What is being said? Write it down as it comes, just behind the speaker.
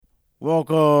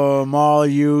Welcome, all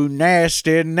you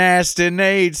nasty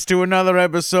Nates, to another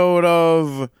episode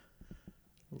of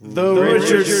The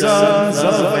Richard Sons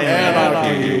of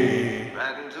Anarchy.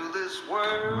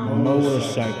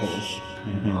 Motorcycles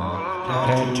and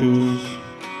tattoos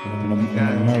and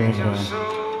America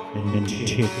and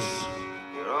tits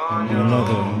and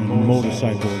leather and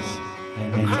motorcycles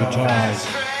and guitars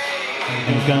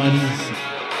and guns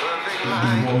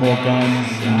and more guns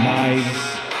and knives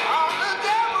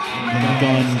and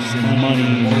guns and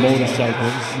money and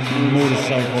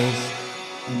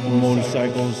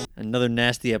motorcycles. Another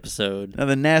nasty episode.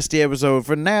 Another nasty episode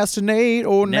for Nasty Nate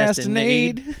or Nasty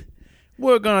Nate.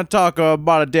 We're gonna talk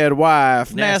about a dead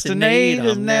wife. Nasty Nate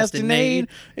is Nasty Nate.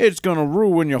 It's gonna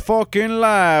ruin your fucking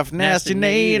life. Nasty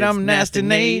Nate, I'm Nasty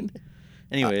Nate.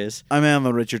 Anyways, I'm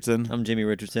Alan Richardson. I'm Jimmy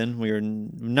Richardson. We are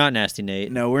not Nasty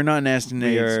Nate. No, we're not Nasty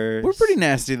Nate. We're pretty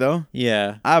nasty though.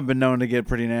 Yeah. I've been known to get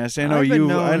pretty nasty. I know I've been you.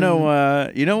 known- I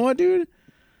know. You know what, dude?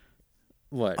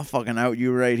 What? I'll fucking out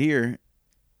you right here.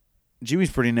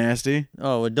 Jimmy's pretty nasty.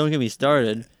 Oh, well, don't get me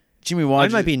started. Jimmy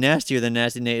watches. I might be nastier than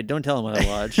Nasty Nate. Don't tell him what I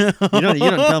watch. You don't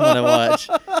tell him what I watch.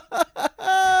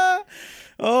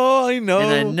 Oh, I know. And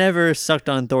I never sucked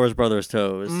on Thor's brother's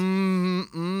toes. I'd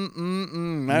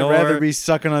rather be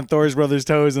sucking on Thor's brother's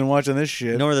toes than watching this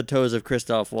shit. Nor the toes of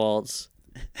Christoph Waltz.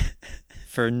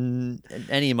 For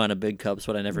any amount of big cups,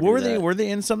 would I never do that. Were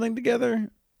they in something together?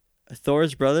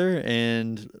 Thor's brother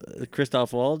and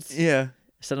Christoph Waltz? Yeah.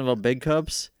 Something about big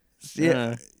cups?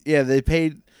 Yeah. Yeah, they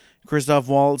paid Christoph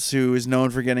Waltz, who is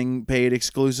known for getting paid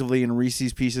exclusively in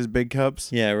Reese's Pieces big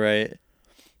cups. Yeah, right.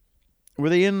 Were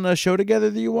they in a show together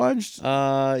that you watched?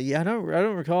 Yeah, I don't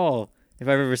recall if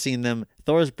I've ever seen them.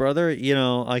 Thor's brother,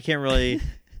 I can't really.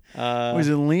 Was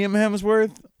it Liam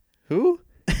Hemsworth? Who?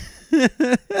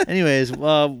 Anyways,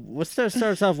 let's start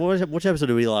us off. Which episode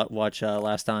did we watch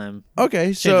last time? Okay,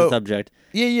 Change so the subject.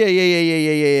 Yeah.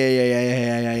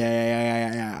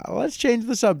 Let's change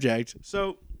the subject.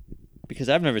 So, Because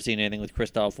I've never seen anything with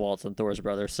Christoph Waltz and Thor's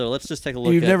brother, so let's just take a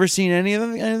look. You've never seen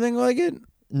anything like it?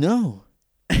 No.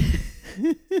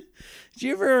 Did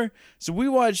you ever? So we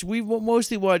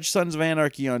mostly watch Sons of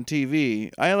Anarchy on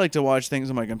TV. I like to watch things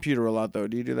on my computer a lot, though.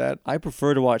 Do you do that? I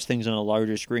prefer to watch things on a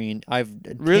larger screen. I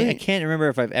can't remember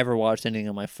if I've ever watched anything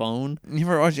on my phone. You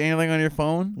ever watch anything on your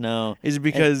phone? No. Is it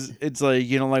because it's like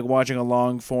you don't like watching a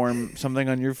long form something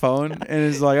on your phone? And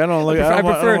it's like I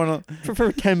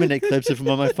prefer 10-minute clips from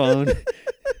on my phone.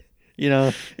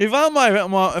 If I'm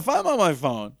on my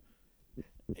phone,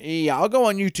 yeah, I'll go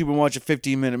on YouTube and watch a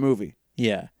 15-minute movie.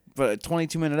 Yeah. But a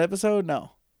 22-minute episode,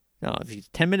 no. No, if it's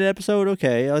a 10-minute episode,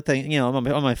 okay. I think on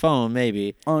my phone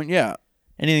maybe. Yeah.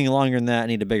 Anything longer than that, I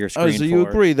need a bigger screen. Oh, so you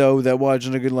agree though that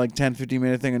watching a good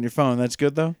 10-15-minute thing on your phone, that's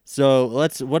good though? So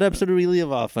what episode do we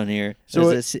leave off on here? So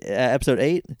is it episode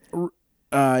 8?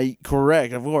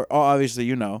 Correct. Of course. Oh, obviously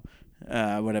you know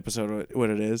what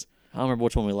it is. I don't remember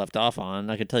which one we left off on.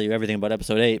 I could tell you everything about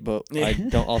episode 8, but I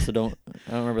don't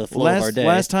remember the flow of our day.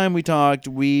 Last time we talked,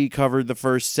 we covered the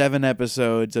first 7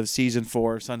 episodes of season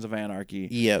 4 of Sons of Anarchy.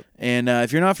 Yep. And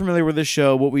if you're not familiar with this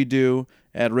show, what we do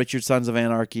at Richard Sons of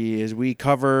Anarchy is we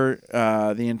cover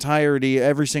the entirety,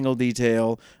 every single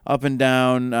detail, up and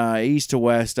down, east to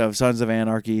west of Sons of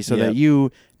Anarchy, so that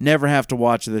you never have to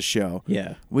watch this show.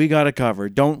 Yeah. We got it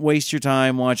covered. Don't waste your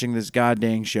time watching this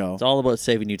goddamn show. It's all about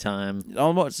saving you time. It's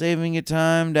all about saving your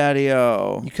time,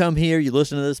 daddy-o. You come here, you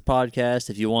listen to this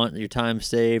podcast. If you want your time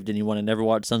saved and you want to never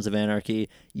watch Sons of Anarchy,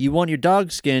 you want your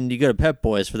dog skinned, you go to Pep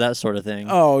Boys for that sort of thing.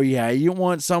 Oh, yeah. You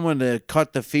want someone to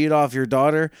cut the feet off your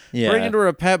daughter? Yeah. Bring her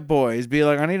to Pep Boys. Be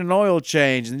like, I need an oil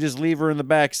change, and just leave her in the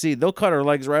back seat. They'll cut her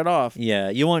legs right off. Yeah.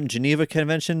 You want Geneva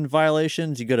Convention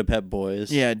violations? You go to Pep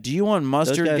Boys. Yeah. Do you want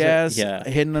mustard gas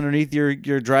hidden underneath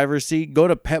your driver's seat? Go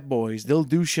to Pep Boys. They'll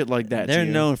do shit like that. They're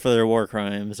known for their war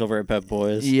crimes over at Pep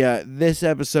Boys. Yeah. This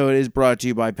episode is brought to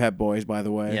you by Pep Boys, by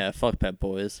the way. Yeah. Fuck Pep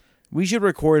Boys. We should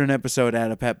record an episode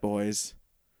at a Pep Boys.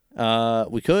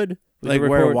 We could.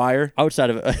 Wear a wire? Outside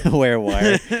of wear a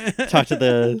wire. Talk to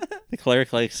the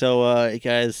clerk like, so you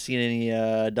guys seen any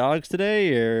dogs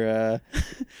today? Or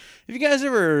Have you guys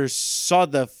ever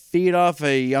sawed the feet off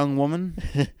a young woman?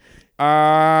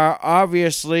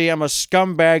 Obviously, I'm a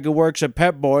scumbag who works at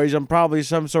Pep Boys. I'm probably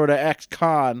some sort of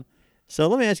ex-con. So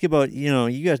let me ask you about,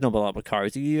 you guys know a lot about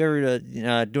cars. Do you ever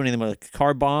do anything about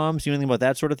car bombs? Do anything about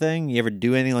that sort of thing? You ever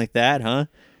do anything like that, huh?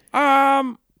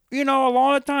 A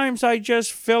lot of times I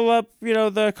just fill up,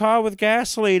 the car with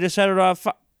gasoline to set it off.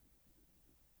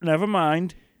 Never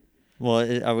mind.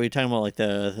 Well, are we talking about like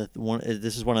the one?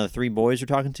 This is one of the 3 boys you're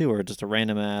talking to, or just a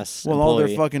random ass? Well, employee? all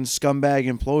their fucking scumbag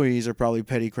employees are probably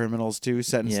petty criminals too,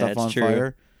 setting stuff on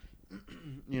fire.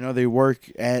 They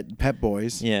work at Pep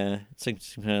Boys. Yeah, it's like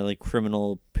some kind of like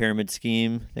criminal pyramid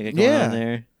scheme they got going Yeah. on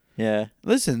there. Yeah.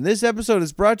 Listen, this episode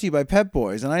is brought to you by Pep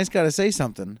Boys, and I just got to say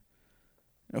something.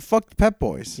 Fuck the Pep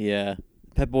Boys. Yeah.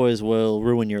 Pep Boys will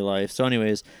ruin your life. So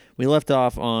anyways, we left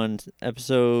off on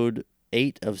episode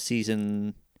 8 of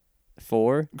season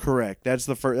 4. Correct. That's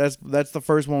the first. That's the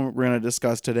first one we're going to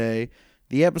discuss today.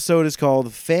 The episode is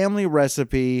called Family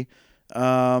Recipe.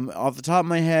 Off the top of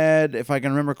my head, if I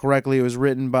can remember correctly, it was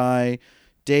written by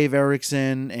Dave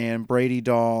Erickson and Brady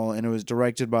Dahl, and it was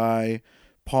directed by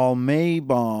Paul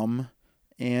Maybaum,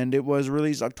 and it was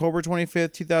released October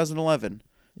 25th, 2011,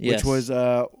 Yes. which was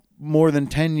more than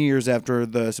 10 years after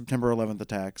the September 11th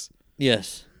attacks.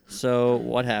 Yes. So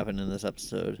what happened in this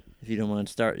episode? If you don't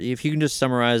mind if you can just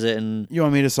summarize it in You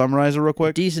want me to summarize it real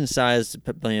quick? decent sized,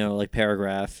 like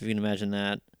paragraph, if you can imagine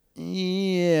that.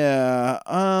 Yeah.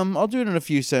 I'll do it in a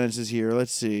few sentences here.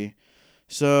 Let's see.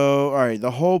 So, all right,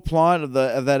 the whole plot of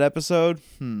that episode.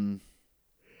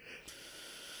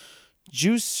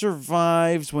 Juice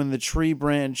survives when the tree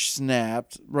branch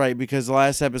snapped. Right, because the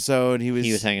last episode he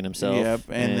was hanging himself. Yep,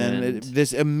 and then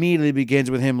this immediately begins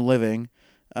with him living.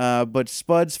 But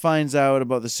Spuds finds out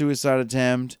about the suicide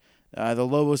attempt. The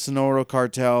Lobo Sonoro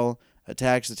cartel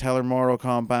attacks the Teller Moro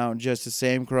compound just as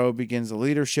Sam Crow begins the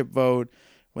leadership vote.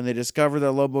 When they discover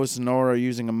that Lobo Sonoro are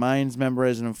using a Mines member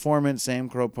as an informant, Sam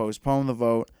Crow postponed the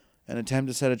vote and attempt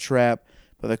to set a trap,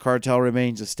 but the cartel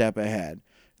remains a step ahead.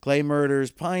 Clay murders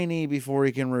Piney before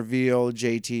he can reveal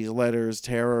JT's letters.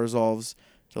 Tara resolves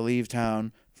to leave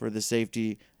town for the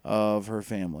safety of her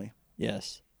family.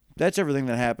 Yes. That's everything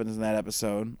that happens in that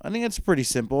episode. I think it's pretty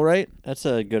simple, right? That's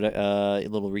a good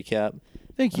little recap.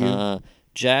 Thank you.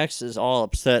 Jax is all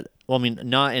upset. Well, I mean,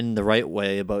 not in the right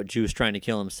way about Juice trying to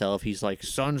kill himself. He's like,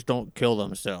 sons don't kill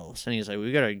themselves. And he's like,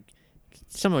 we got to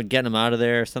someone get him out of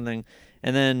there or something.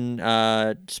 And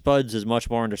then Spuds is much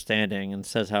more understanding and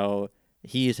says how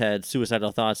he's had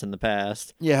suicidal thoughts in the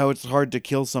past. Yeah, how it's hard to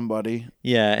kill somebody.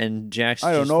 Yeah, and Jax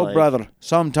I don't just know, like, brother.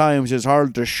 Sometimes it's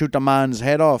hard to shoot a man's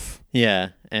head off. Yeah,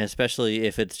 and especially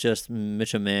if it's just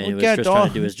Mitch Man who We was can't just trying all-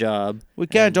 to do his job. We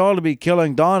can't all be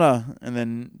killing Donna. And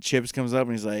then Chips comes up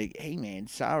and he's like, hey, man,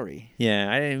 sorry. Yeah,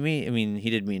 I mean, he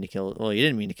didn't mean to kill. Well, he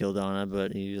didn't mean to kill Donna,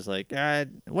 but he was like,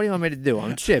 what do you want me to do?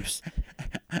 I'm Chips.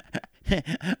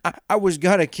 I was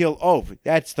going to kill Ope.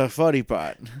 That's the funny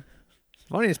part.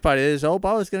 Funniest part is, I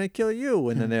was gonna kill you,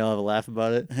 and then they all have a laugh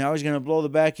about it. I was going to blow the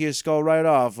back of your skull right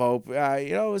off, Ope.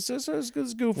 It's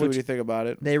goofy when you think about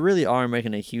it. They really are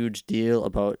making a huge deal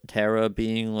about Tara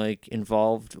being like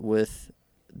involved with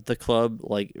the club,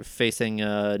 like facing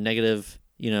negative,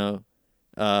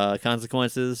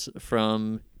 consequences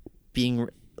from being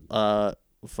what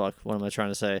am I trying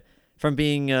to say? From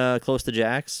being close to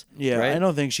Jax. Yeah, right? I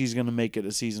don't think she's going to make it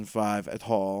to season 5 at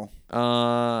all.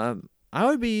 I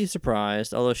would be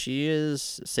surprised, although she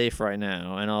is safe right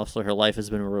now, and also her life has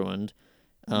been ruined.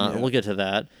 Yeah. We'll get to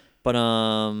that. But,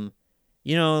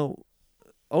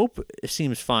 Ope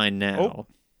seems fine now.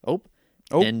 Ope.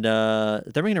 And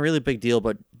they're making a really big deal,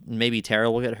 but maybe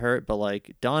Tara will get hurt. But,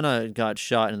 like, Donna got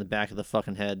shot in the back of the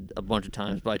fucking head a bunch of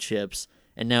times by Chips,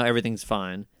 and now everything's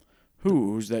fine.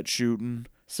 Who's that shooting?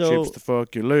 So, Chips to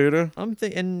fuck you later. I'm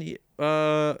thinking,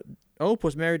 Ope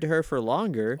was married to her for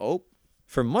longer. Ope.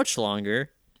 For much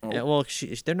longer. Oh. Yeah, well,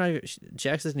 they're not.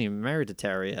 Jax isn't even married to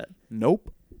Tara yet, Nope.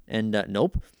 and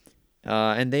nope.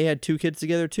 And they had 2 kids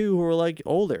together too, who were like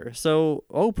older. So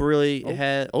Ope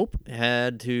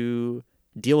had to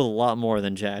deal with a lot more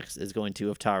than Jax is going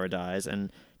to if Tara dies,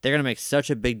 and they're gonna make such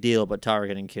a big deal about Tara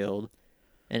getting killed,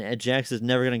 and Jax is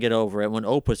never gonna get over it. When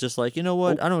Ope was just like, you know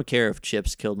what, I don't care if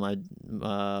Chips killed my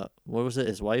what was it,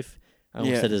 his wife? I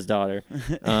almost said his daughter.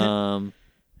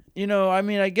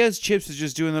 I guess Chips is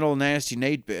just doing that old nasty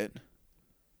Nate bit.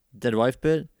 Dead wife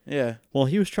bit. Yeah. Well,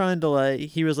 he was trying to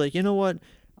he was like, you know what?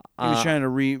 He was trying to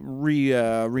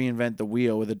reinvent the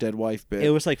wheel with a dead wife bit. It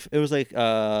was like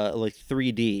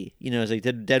 3D. It was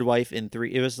like dead wife in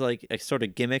 3. It was like a sort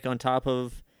of gimmick on top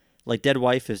of, like, Dead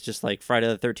Wife is just like Friday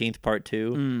the 13th Part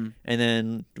 2, and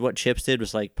then what Chips did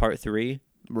was like Part 3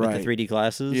 right. with the 3D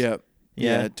glasses. Yep.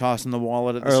 Yeah, tossing the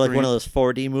wallet at the or like screen. one of those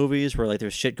 4D movies where like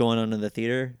there's shit going on in the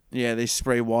theater. Yeah, they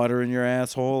spray water in your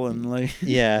asshole and like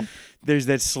Yeah, there's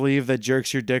that sleeve that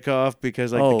jerks your dick off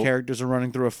because like the characters are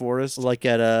running through a forest. like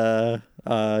at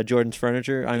Jordan's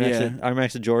Furniture.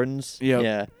 IMAX at Jordan's. Yep.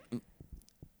 Yeah.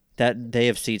 That they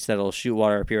have seats that'll shoot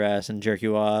water up your ass and jerk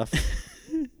you off.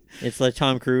 It's like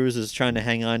Tom Cruise is trying to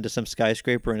hang on to some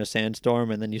skyscraper in a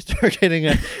sandstorm, and then you start getting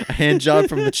a hand job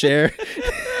from the chair.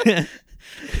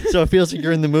 So it feels like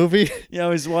you're in the movie. Yeah, I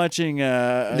was watching.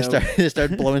 They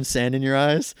start blowing sand in your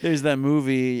eyes. There's that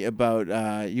movie about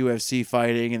UFC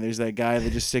fighting, and there's that guy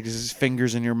that just sticks his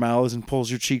fingers in your mouths and pulls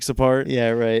your cheeks apart. Yeah,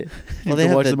 right. Well,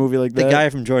 they watch the movie like that. The guy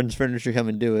from Jordan's Furniture come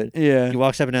and do it. Yeah. He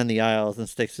walks up and down the aisles and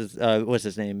sticks his what's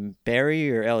his name,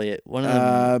 Barry or Elliot? One of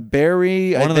them.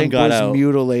 Barry, one I of them think, got was out.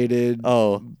 mutilated.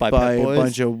 By Pep Boys? a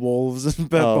bunch of wolves and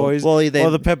Pep Oh, Boys. well,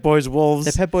 the Pep Boys wolves.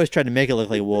 The Pep Boys tried to make it look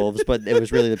like wolves, but it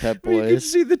was really the Pep You could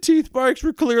Boys. see the teeth marks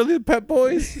were clearly the Pep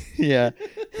Boys. Yeah.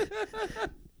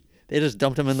 They just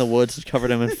dumped him in the woods and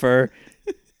covered him in fur.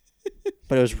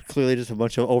 But it was clearly just a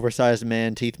bunch of oversized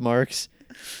man teeth marks.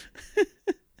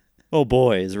 Oh,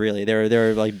 boys, really.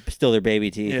 They're like still their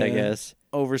baby teeth, I Yeah. guess.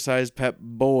 Oversized Pep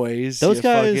Boys. Those you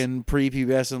guys- fucking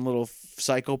prepubescent little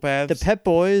psychopaths. The Pep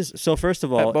Boys, so first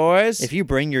of all, Pep Boys. if you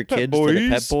bring your Pep kids to the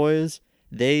Pep Boys.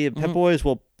 Boys, Pep Boys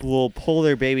will pull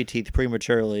their baby teeth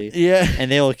prematurely. Yeah.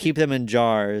 And they will keep them in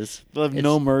jars. They'll have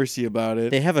no mercy about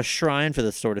it. They have a shrine for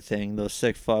this sort of thing, those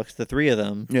sick fucks, the three of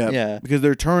them. Yeah. Because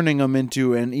they're turning them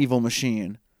into an evil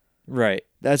machine. Right.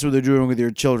 That's what they're doing with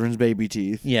your children's baby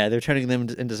teeth. Yeah, they're turning them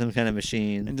into some kind of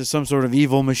machine. Into some sort of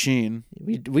evil machine.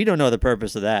 We don't know the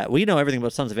purpose of that. We know everything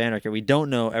about Sons of Anarchy. We don't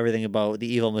know everything about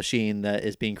the evil machine that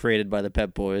is being created by the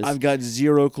Pep Boys. I've got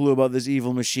zero clue about this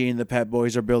evil machine the Pep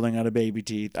Boys are building out of baby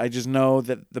teeth. I just know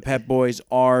that the Pep Boys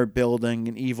are building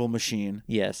an evil machine.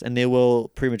 Yes, and they will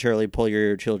prematurely pull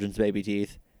your children's baby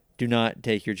teeth. Do not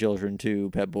take your children to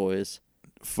Pep Boys.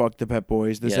 Fuck the Pep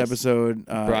Boys. This Yes. episode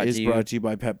Brought is to you brought to you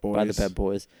by Pep Boys. By the Pep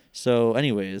Boys. So,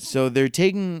 anyways. So they're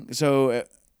taking. So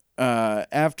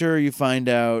after you find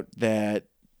out that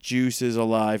Juice is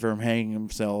alive from hanging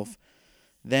himself,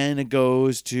 then it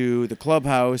goes to the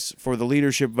clubhouse for the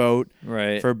leadership vote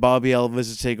Right. for Bobby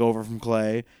Elvis to take over from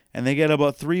Clay, and they get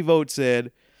about 3 votes in.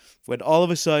 When all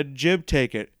of a sudden, Jim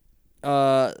take it.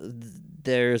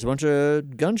 There's a bunch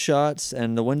of gunshots,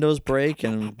 and the windows break,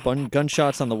 and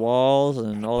gunshots on the walls,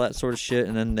 and all that sort of shit.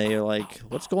 And then they're like,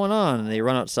 "What's going on?" And they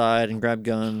run outside and grab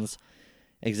guns.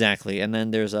 Exactly. And then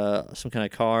there's some kind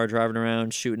of car driving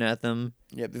around shooting at them.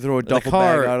 Yep, they throw a The duffel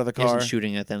car bag out of the car. isn't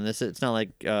shooting at them. It's not like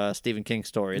Stephen King's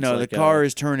story. It's No, like, the car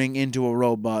is turning into a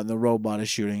robot, and the robot is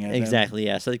shooting at them. exactly.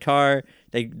 Yeah. So the car,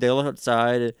 they look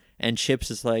outside, and Chips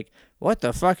is like, "What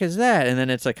the fuck is that?" And then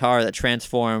it's a car that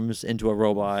transforms into a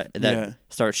robot that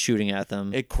starts shooting at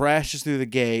them. It crashes through the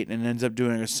gate and ends up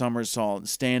doing a somersault,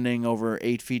 standing over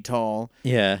 8 feet tall,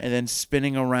 Yeah. and then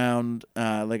spinning around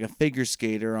like a figure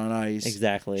skater on ice.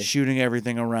 Exactly. Shooting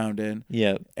everything around it.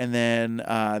 Yep. And then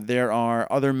there are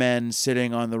other men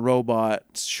sitting on the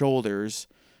robot's shoulders.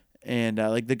 And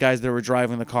like the guys that were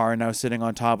driving the car are now sitting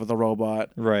on top of the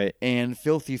robot. Right. And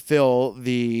Filthy Phil,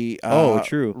 the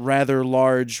true. rather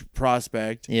large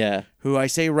prospect, Yeah. who I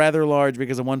say rather large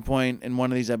because at one point in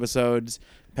one of these episodes,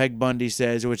 Peg Bundy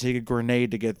says it would take a grenade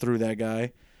to get through that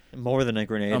guy. More than a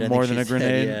grenade. I think More she than a said,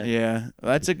 grenade. yeah.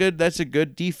 That's a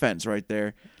good defense right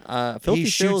there. Filthy Phil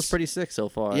shoots- is pretty sick so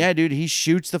far. Yeah, dude, he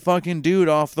shoots the fucking dude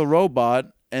off the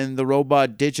robot, and the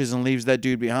robot ditches and leaves that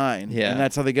dude behind. Yeah. And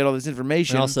that's how they get all this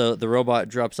information. And also, the robot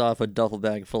drops off a duffel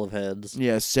bag full of heads.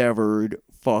 Yeah, severed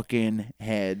fucking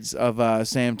heads of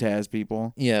Sam Taz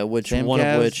people. Yeah, which Sam one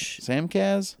Kaz? of which? Sam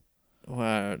Kaz?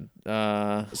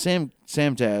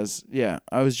 Sam Taz. Yeah,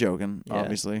 I was joking, Yeah.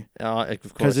 obviously. Of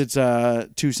Because course.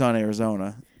 it's Tucson,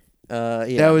 Arizona.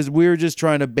 Yeah. We were just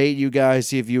trying to bait you guys,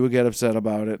 see if you would get upset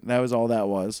about it. That was all that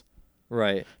was.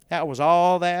 right. That was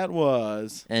all that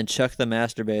was. And Chuck the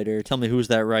Masturbator. Tell me who's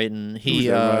that writing? Who's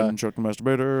that riding Chuck the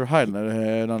Masturbator, hiding that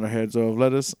head under heads of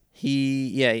lettuce.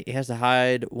 He has to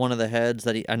hide one of the heads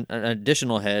that an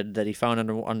additional head that he found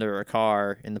under a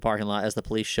car in the parking lot as the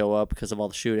police show up because of all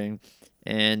the shooting,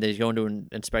 and he's going to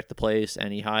inspect the place,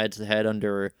 and he hides the head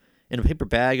in a paper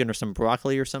bag under some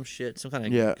broccoli or some shit, some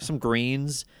kind of some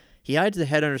greens. He hides the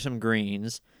head under some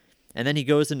greens, and then he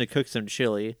goes in to cook some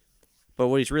chili. But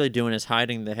what he's really doing is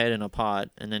hiding the head in a pot,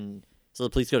 and then so the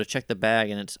police go to check the bag,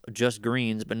 and it's just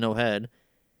greens but no head.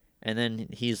 And then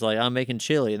he's like, "I'm making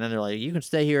chili," and then they're like, "You can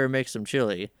stay here and make some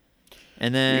chili."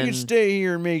 And then You can stay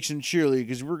here and make some chili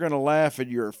because we're going to laugh at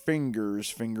your fingers,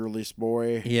 fingerless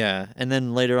boy. yeah, and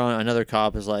then later on, another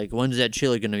cop is like, "When's that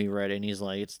chili gonna be ready?" And he's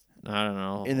like, "It's I don't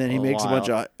know." And then he makes a bunch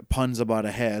of puns about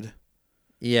a head.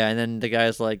 yeah, and then the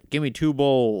guy's like, "Give me 2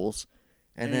 bowls,"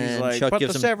 and then he's like, Chuck but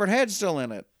gives the him severed head's still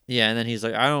in it. yeah, and then he's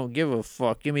like, "I don't give a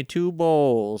fuck. Give me 2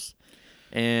 bowls,"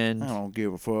 and I don't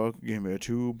give a fuck. Give me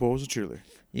 2 bowls of chili.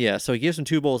 yeah, so he gives him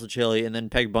 2 bowls of chili, and then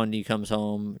Peg Bundy comes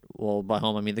home. Well, by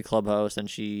home I mean the clubhouse, and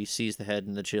she sees the head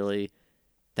in the chili.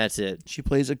 That's it. She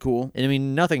plays it cool. And I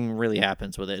mean, nothing really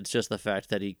happens with it. It's just the fact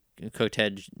that he cooked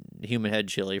human head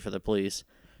chili for the police,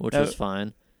 which was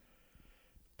fine.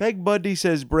 Peg Bundy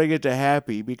says bring it to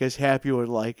Happy because Happy would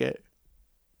like it.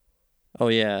 Oh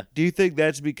yeah. Do you think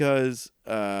that's because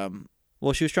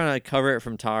Well, she was trying to cover it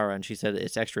from Tara, and she said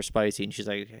it's extra spicy, and she's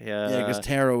like, yeah, because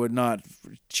Tara would not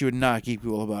keep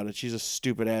people about it. She's a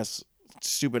stupid ass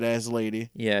lady.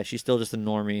 yeah, she's still just a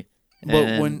normie. But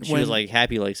And when she was like,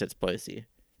 Happy likes it spicy.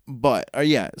 but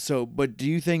but do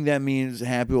you think that means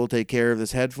Happy will take care of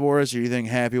this head for us, or do you think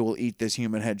Happy will eat this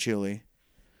human head chili?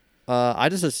 I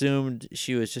just assumed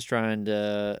she was just trying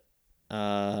to,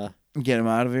 Get him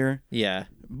out of here. yeah,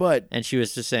 But and she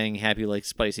was just saying Happy likes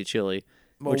spicy chili,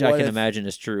 but which I what can if- imagine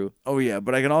is true. Oh yeah,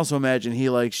 but I can also imagine he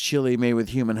likes chili made with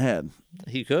human head.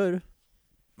 He could.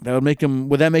 That would make him.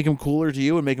 Would that make him cooler to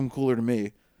you? Would make him cooler to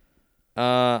me?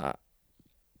 I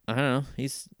don't know.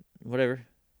 He's whatever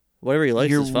he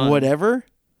likes You're is fun. whatever.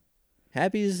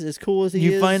 Happy's as cool as he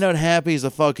You is. find out Happy's a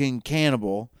fucking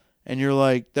cannibal, and you're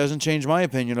like, doesn't change my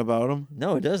opinion about him.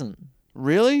 No, it doesn't.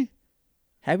 Really?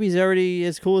 Happy's already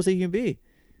as cool as he can be.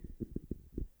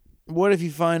 What if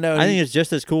you find out? I think it's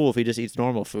just as cool if he just eats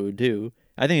normal food too.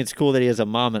 I think it's cool that he has a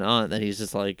mom and aunt that he's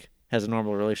just like has a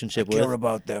normal relationship with. care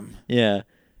about them. Yeah.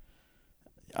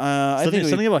 I think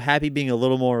Something about Happy being a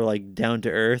little more like down to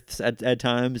earth at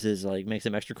times is like makes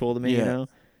him extra cool to me, you Yeah.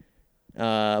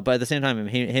 know. But at the same time,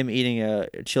 him eating a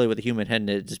chili with a human head in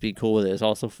it, just be cool with it is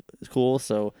also cool.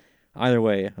 So either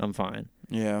way, I'm fine.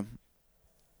 Yeah.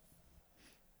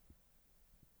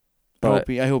 But,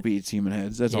 I hope he eats human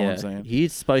heads. That's all I'm saying. He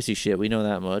eats spicy shit. We know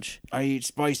that much. I eat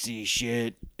spicy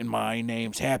shit, and my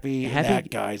name's Happy. And Happy- that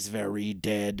guy's very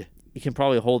dead. He can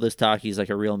probably hold his Takis like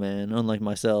a real man, unlike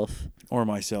myself. Or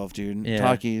myself, dude. Yeah.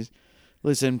 Takis.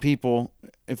 Listen, people,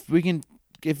 if we can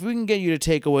get you to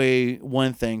take away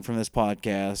one thing from this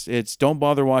podcast, it's don't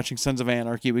bother watching Sons of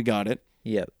Anarchy. We got it.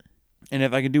 Yep. And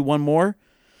if I could do one more,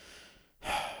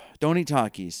 don't eat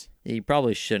Takis. You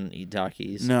probably shouldn't eat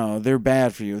Takis. No, they're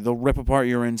bad for you. They'll rip apart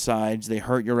your insides. They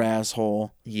hurt your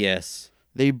asshole. Yes.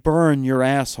 They burn your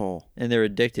asshole. And they're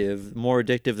addictive. More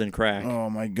addictive than crack. Oh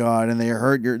my god! And they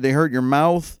hurt your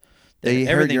mouth. They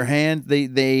hurt Everything- your hand.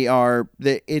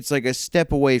 It's like a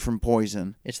step away from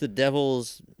poison. It's the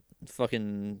devil's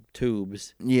fucking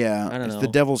tubes. Yeah, I don't it's know. the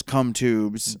devil's cum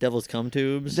tubes. Devil's cum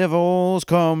tubes. Devil's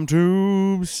cum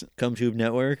tubes. Cum tube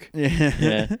network. Yeah.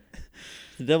 Yeah.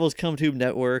 The Devil's Cum Tube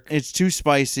Network. It's too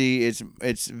spicy.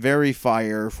 It's very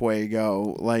fire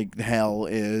fuego like hell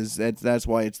is. That's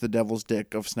why it's the devil's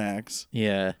dick of snacks.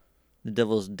 Yeah. The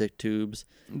Devil's Dick Tubes.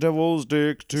 Devil's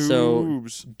dick tubes. So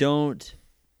don't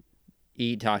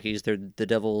eat Takis. They're the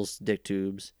Devil's Dick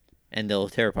Tubes, and they'll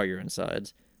tear apart your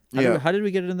insides. How did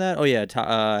we get into that? Oh yeah,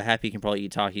 Happy can probably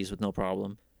eat Takis with no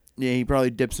problem. Yeah, he probably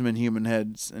dips them in human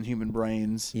heads and human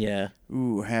brains. Yeah.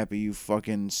 Ooh, Happy, you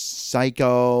fucking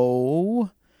psycho.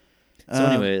 So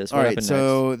anyways, what all right. happened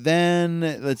So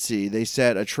then, let's see. They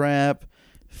set a trap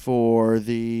for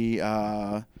the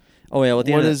Oh yeah. Well, at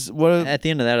the what end is what are- at the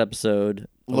end of that episode?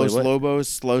 Los what?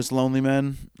 Lobos, Los Lonely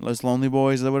Men, Los Lonely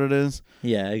Boys. Is that what it is?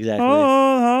 Yeah, exactly.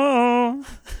 Oh,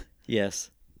 Yes.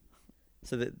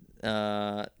 So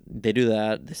they do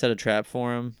that. They set a trap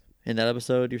for him in that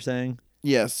episode. You're saying?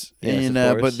 yes, Yes, and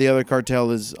of but course. the other cartel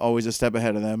is always a step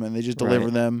ahead of them, and they just deliver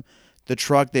Right. them the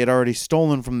truck they had already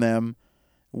stolen from them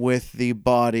with the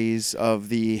bodies of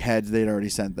the heads they'd already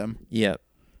sent them. Yep.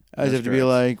 As That's if to be correct.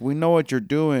 like, we know what you're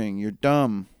doing. You're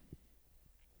dumb.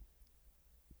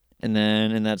 And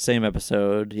then in that same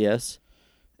episode, yes,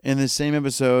 In the same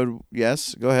episode,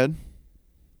 yes, go ahead.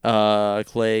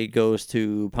 Clay goes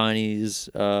to Piney's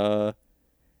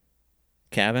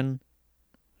cabin.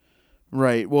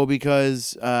 Right. Well,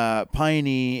 because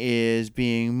Piney is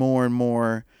being more and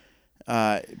more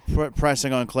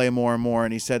pressing on Clay more and more,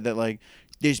 and he said that like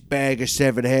this bag of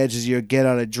severed heads is your get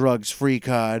out of drugs free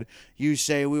card. You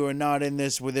say we were not in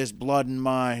this with this blood in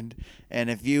mind, and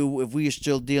if we are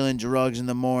still dealing drugs in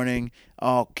the morning,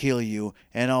 I'll kill you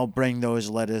and I'll bring those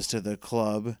letters to the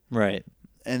club. Right.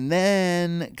 And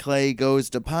then Clay goes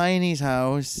to Piney's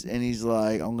house, and he's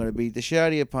like, I'm going to beat the shit out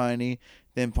of you, Piney.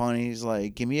 Then Piney's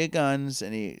like, give me your guns.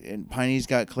 And Piney's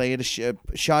got Clay at a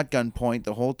shotgun point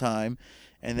the whole time.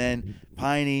 And then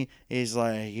Piney is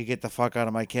like, you get the fuck out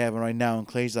of my cabin right now. And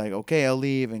Clay's like, okay, I'll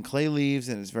leave. And Clay leaves,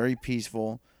 and it's very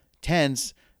peaceful.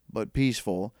 Tense, but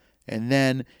peaceful. And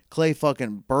then Clay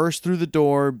fucking bursts through the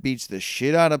door, beats the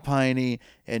shit out of Piney,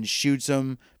 and shoots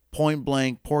him point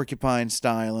blank, porcupine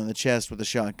style in the chest with a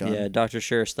shotgun. Yeah, Dr.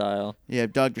 Sure style. Yeah,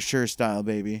 Dr. Sure style,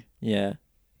 baby. Yeah.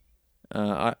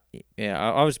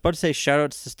 I was about to say shout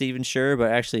outs to Steven Scher,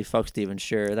 but actually fuck Steven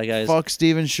Scher. That guy's Fuck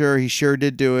Steven Scher. He sure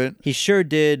did do it. he sure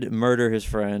did murder his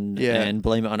friend Yeah. and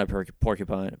blame it on a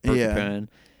porcupine.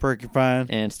 Porcupine.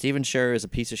 And Steven Scher is a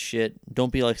piece of shit.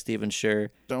 Don't be like Steven Scher.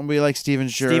 Don't be like Steven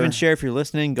Scher. Steven Scher, if you're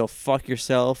listening, go fuck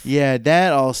yourself. Yeah,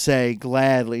 that I'll say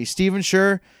gladly. Steven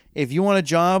Scher, if you want a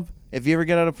job, if you ever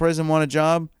get out of prison and want a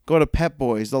job, go to Pep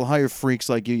Boys. They'll hire freaks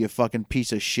like you fucking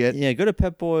piece of shit. Yeah, go to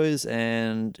Pep Boys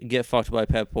and get fucked by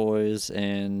Pep Boys,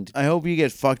 and I hope you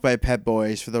get fucked by Pep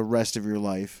Boys for the rest of your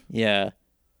life. yeah,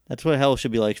 that's what hell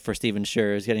should be like for Steven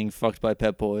Scher, is getting fucked by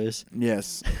Pep Boys.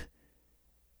 Yes.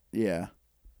 Yeah.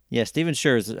 Yeah, Steven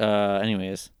Scher's,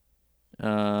 anyways.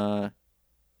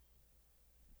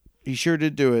 He sure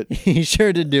did do it. He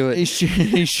sure did do it.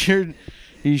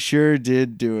 He sure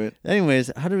did do it.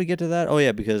 Anyways, how did we get to that? Oh,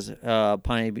 yeah, because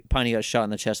Piney got shot in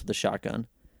the chest with a shotgun.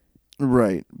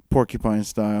 Right. Porcupine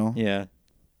style. Yeah.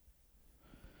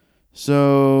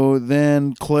 So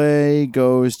then Clay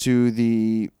goes to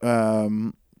the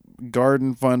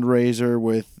garden fundraiser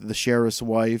with the sheriff's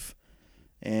wife,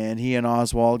 and he and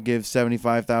Oswald give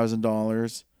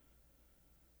 $75,000.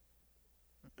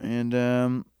 And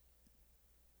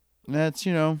that's,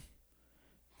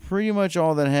 pretty much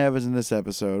all that happens in this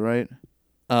episode, right?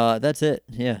 That's it.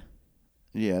 Yeah.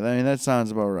 Yeah, I mean, that sounds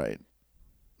about right.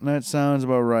 That sounds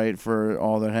about right for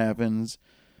all that happens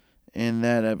in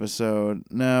that episode.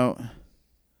 Now,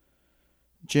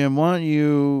 Jim, why don't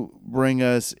you bring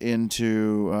us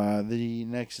into the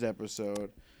next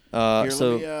episode?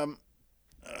 Here,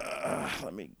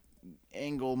 let me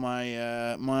angle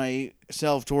my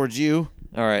myself towards you.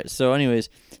 All right. So, anyways,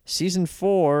 season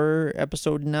 4,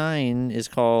 episode 9 is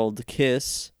called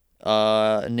Kiss,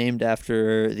 named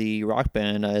after the rock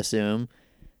band, I assume.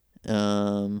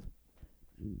 There's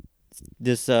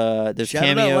Shout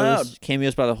it out loud.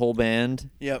 cameos by the whole band.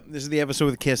 Yep, this is the episode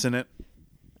with Kiss in it.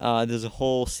 There's a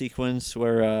whole sequence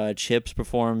where Chips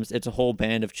performs. It's a whole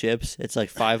band of Chips. It's like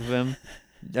 5 of them.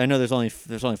 I know there's only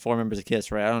 4 members of Kiss,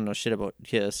 right? I don't know shit about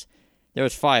Kiss. There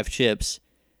was 5 Chips.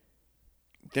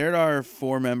 There are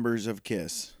 4 members of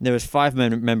Kiss. There was 5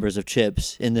 members of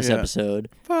Chips in this episode.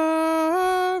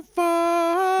 Five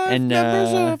And,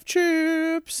 members of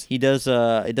Chips. He does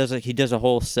a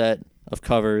whole set of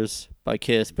covers by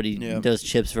Kiss, but he does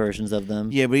Chips versions of them.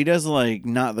 Yeah, but he does like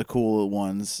not the cool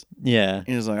ones. Yeah.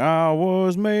 He's like, I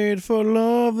was made for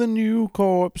loving you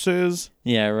corpses.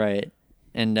 Yeah, right.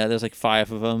 And there's like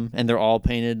 5 of them, and they're all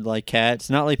painted like cats.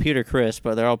 Not like Peter Criss,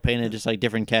 but they're all painted just like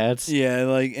different cats.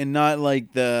 Yeah, and not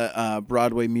like the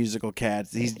Broadway musical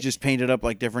cats. He's just painted up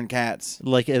like different cats.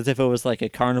 Like as if it was like a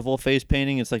carnival face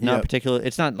painting. It's like not particular.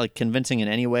 It's not like convincing in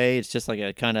any way. It's just like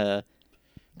a kind of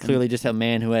clearly just a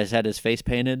man who has had his face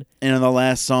painted. And in the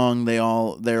last song,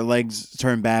 their legs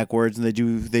turn backwards, and they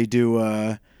do the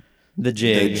jig. The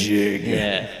jig.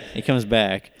 Yeah, he comes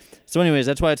back. So, anyways,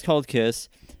 that's why it's called Kiss.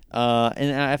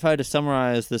 And if I had to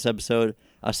summarize this episode,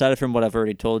 aside from what I've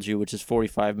already told you, which is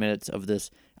 45 minutes of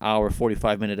this hour,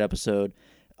 45-minute episode,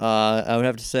 I would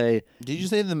have to say... Did you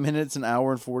say the minutes an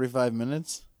hour and 45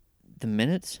 minutes? The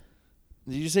minutes?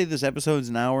 Did you say this episode's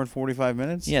an hour and 45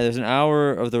 minutes? Yeah, there's an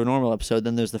hour of the normal episode,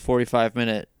 then there's the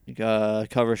 45-minute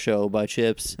cover show by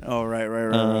Chips. Oh, right.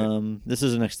 This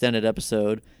is an extended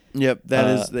episode. Yep,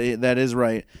 that is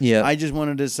right. Yeah, I just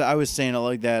wanted to say, I was saying it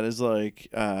like that as like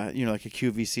like a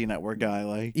QVC network guy.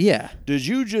 Like, yeah, did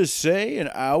you just say an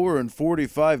hour and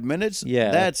 45 minutes?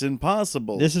 Yeah, that's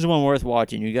impossible. This is one worth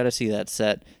watching. You got to see that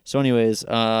set. So, anyways,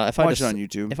 watch it on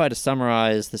YouTube. If I had to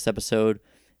summarize this episode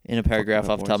in a paragraph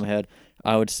off the top of my head,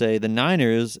 I would say the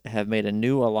Niners have made a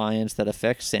new alliance that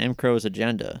affects Sam Crow's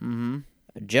agenda. Mm-hmm.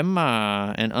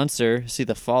 Gemma and Unser see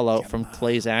the fallout from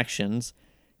Clay's actions.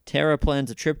 Tara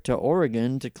plans a trip to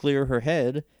Oregon to clear her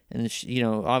head, and she,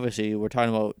 obviously we're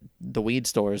talking about the weed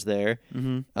stores there.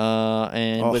 Mm-hmm.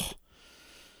 And with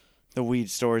the weed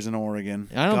stores in Oregon,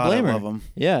 I don't blame her. I love them.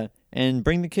 Yeah, and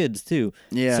bring the kids too.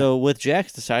 Yeah. So with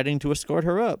Jax deciding to escort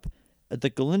her up,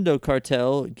 the Galindo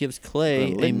cartel gives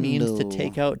Clay a means to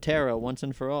take out Tara once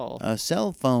and for all. A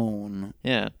cell phone.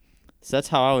 Yeah. So that's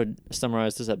how I would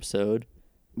summarize this episode.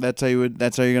 That's how you're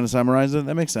going to summarize it?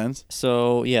 That makes sense.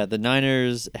 So, yeah, the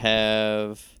Niners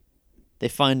they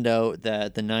find out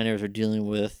that the Niners are dealing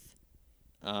with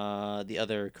the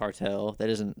other cartel that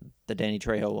isn't the Danny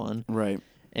Trejo one. Right.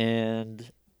 And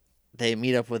they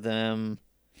meet up with them.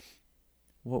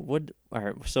 All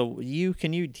right, so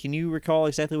can you recall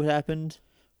exactly what happened?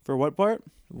 For what part?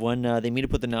 When they meet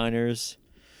up with the Niners.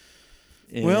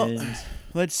 Well,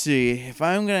 let's see. If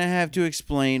I'm going to have to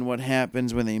explain what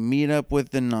happens when they meet up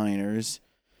with the Niners,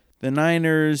 the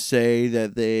Niners say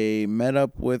that they met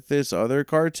up with this other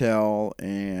cartel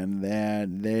and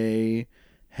that they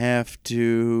have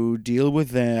to deal with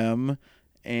them.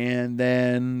 And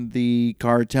then the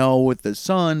cartel with the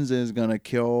Sons is going to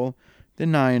kill the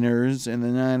Niners. And the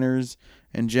Niners,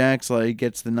 and Jax like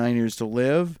gets the Niners to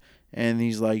live. And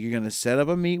he's like, you're going to set up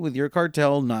a meet with your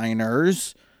cartel,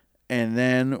 Niners. And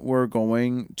then we're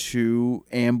going to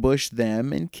ambush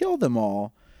them and kill them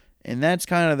all. And that's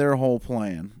kind of their whole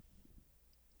plan.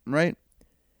 Right?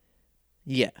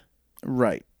 Yeah.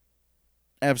 Right.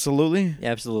 Absolutely?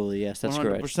 Absolutely, yes, that's 100%?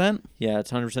 correct. Yeah,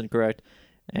 it's 100% correct.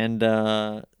 And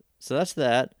so that's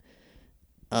that.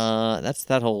 That's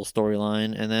that whole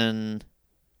storyline. And then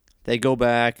they go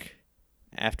back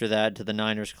after that to the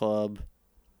Niners Club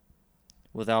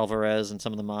with Alvarez and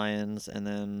some of the Mayans. And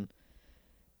then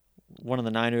one of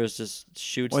the Niners just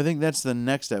shoots. Well, I think that's the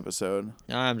next episode.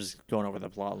 I'm just going over the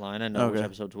plot line. I know which Okay.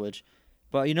 episode's which.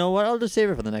 But you know what? I'll just save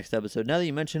it for the next episode. Now that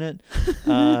you mention it,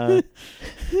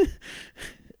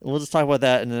 we'll just talk about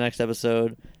that in the next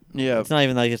episode. Yeah. It's not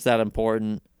even like it's that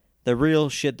important. The real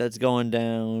shit that's going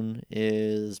down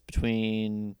is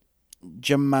between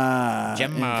Gemma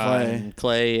and Clay. and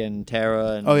Clay and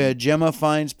Tara. And, Oh, yeah. Gemma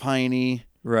finds Piney,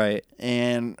 right.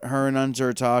 and her and Unser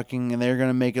are talking, and they're going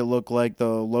to make it look like the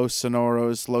Los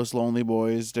Sonoros, Los Lonely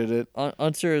Boys did it.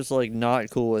 Unser is like not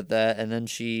cool with that, and then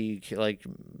she like,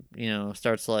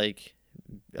 starts like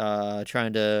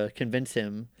trying to convince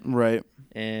him, Right.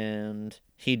 and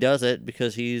he does it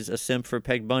because he's a simp for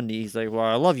Peg Bundy. He's like, well,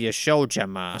 I love your show,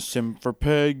 Gemma. A sim for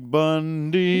Peg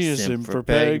Bundy, a sim for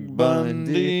Peg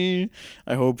Bundy.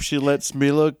 I hope she lets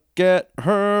me look at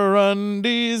her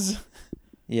undies.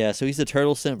 Yeah, so he's a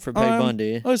turtle simp for Peg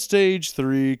Bundy. A stage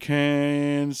 3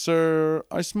 cancer.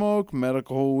 I smoke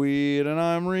medical weed and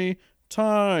I'm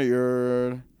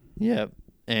retired. Yep.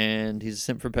 And he's a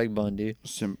simp for Peg Bundy.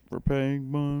 Simp for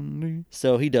Peg Bundy.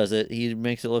 So he does it. He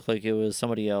makes it look like it was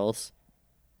somebody else.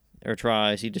 Or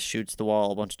tries. He just shoots the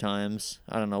wall a bunch of times.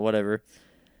 I don't know, whatever.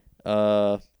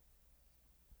 And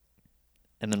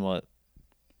then what?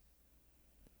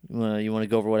 You want to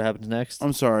go over what happens next?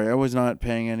 I'm sorry, I was not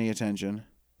paying any attention.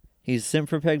 He's simp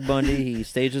for Peg Bundy. He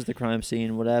stages the crime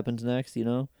scene. What happens next, you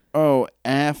know? Oh,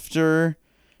 after...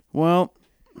 Well,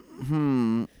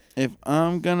 if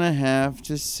I'm gonna have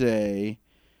to say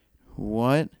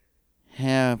what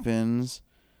happens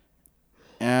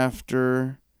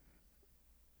after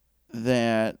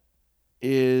that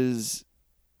is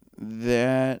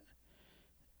that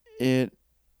it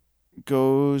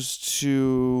goes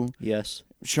to Yes.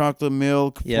 Chocolate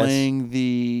Milk Yes. playing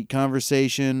the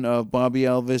conversation of Bobby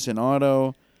Elvis and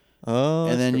Otto, Oh,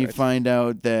 and then you find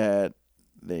out that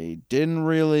they didn't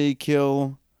really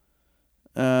kill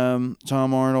Tom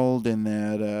Arnold, and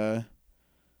that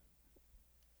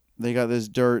they got this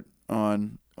dirt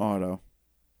on Otto.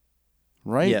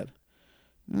 Right? Yep.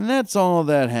 And that's all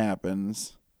that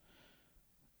happens.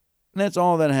 That's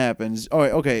all that happens. Oh,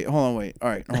 wait, okay, hold on, wait. All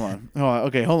right, hold on.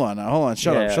 Okay, hold on now. Hold on.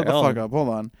 Shut up. Shut the fuck up. Hold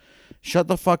on. Shut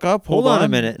the fuck up. Hold on a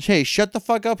minute. Hey, shut the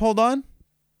fuck up. Hold on.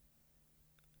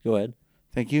 Go ahead.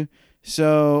 Thank you.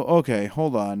 So, okay,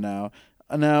 hold on now.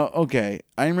 Okay.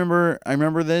 I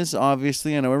remember this,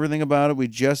 obviously. I know everything about it. We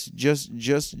just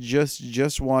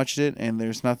watched it, and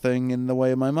there's nothing in the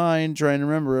way of my mind trying to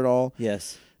remember it all.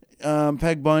 Yes.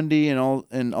 Peg Bundy and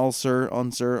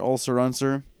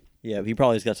Ulcer. Yeah, he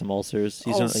probably's got some ulcers.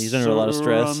 He's under a lot of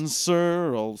stress.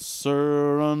 Ulcer.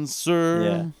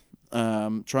 Yeah.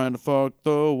 Trying to fuck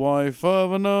the wife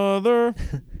of another.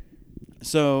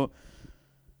 So,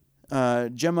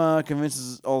 Gemma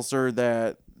convinces Ulcer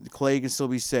that Clay can still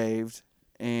be saved,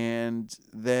 and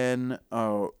then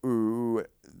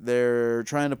they're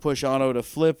trying to push Otto to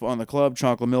flip on the club.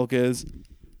 Chocolate Milk is,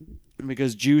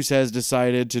 because Juice has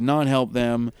decided to not help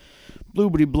them.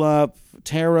 Bloobity blop.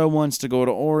 Tara wants to go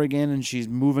to Oregon, and she's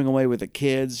moving away with the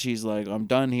kids. She's like, I'm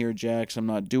done here, Jax. I'm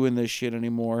not doing this shit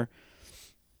anymore.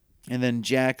 And then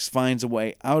Jax finds a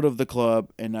way out of the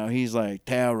club, and now he's like,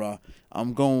 Tara,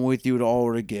 I'm going with you to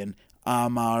Oregon.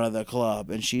 I'm out of the club.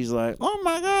 And she's like, oh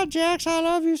my God, Jax, I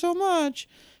love you so much.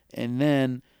 And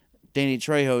then Danny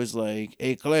Trejo's like,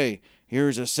 hey, Clay,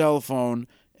 here's a cell phone,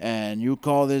 and you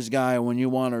call this guy when you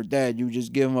want her dead. You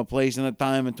just give him a place and a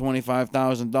time and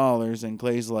 $25,000. And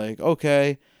Clay's like,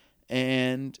 okay.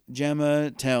 And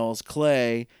Gemma tells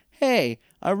Clay, hey,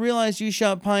 I realized you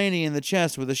shot Piney in the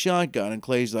chest with a shotgun. And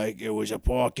Clay's like, it was a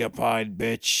porcupine,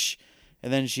 bitch.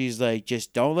 And then she's like,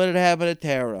 just don't let it happen to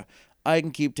Tara. I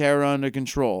can keep Tara under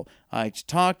control. I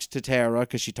talked to Tara,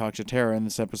 because she talked to Tara in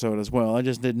this episode as well. I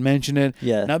just didn't mention it.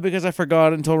 Yeah. Not because I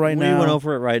forgot until right now. We went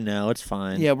over it right now. It's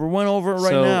fine. Yeah, we went over it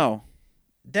right So- now.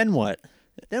 Then what?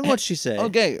 Then what'd she say?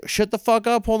 Okay, shut the fuck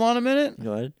up. Hold on a minute.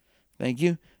 Go ahead. Thank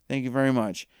you. Thank you very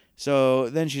much. So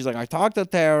then she's like, I talked to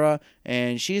Tara,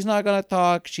 and she's not going to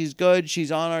talk. She's good.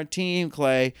 She's on our team,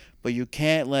 Clay, but you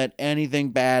can't let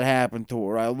anything bad happen to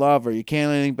her. I love her. You can't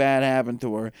let anything bad happen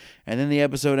to her. And then the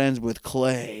episode ends with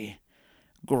Clay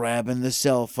grabbing the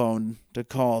cell phone to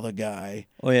call the guy.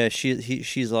 Oh yeah,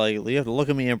 she's like, you have to look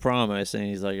at me and promise, and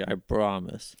he's like, I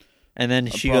promise. And then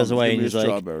she promise, goes away, give and me a he's like,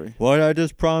 strawberry. what did I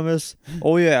just promise?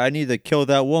 Oh yeah, I need to kill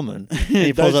that woman. And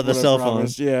he pulls out the That's what I cell phone.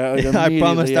 promised. Yeah, like I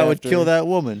promised immediately I would after. kill that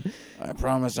woman. I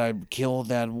promised I'd kill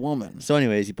that woman. So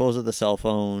anyways, he pulls out the cell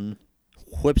phone,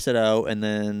 whips it out, and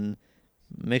then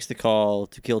makes the call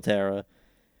to kill Tara.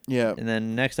 Yeah. And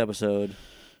then next episode,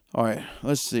 All right,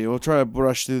 let's see. We'll try to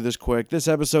brush through this quick. This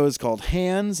episode is called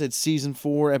Hands. It's season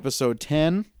 4, episode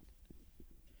 10.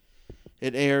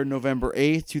 It aired November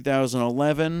 8th,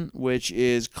 2011, which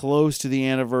is close to the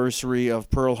anniversary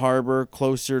of Pearl Harbor,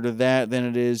 closer to that than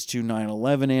it is to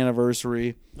 9/11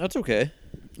 anniversary. that's okay.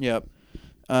 Yep.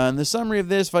 And the summary of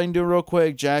this, if I can do it real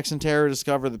quick, Jax and Tara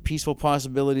discover the peaceful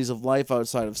possibilities of life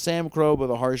outside of Sam Crow, but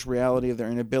the harsh reality of their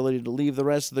inability to leave the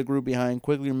rest of the group behind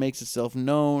quickly makes itself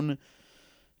known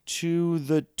to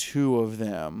the two of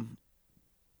them.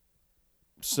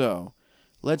 So,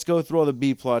 let's go through all the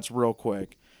B plots real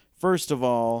quick. First of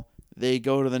all, they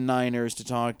go to the Niners to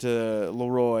talk to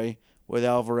Leroy with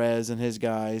Alvarez and his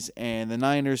guys, and the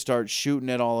Niners start shooting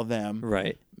at all of them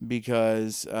Right.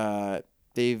 because Los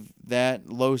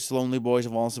Lonely Boys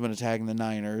have also been attacking the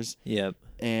Niners, Yep.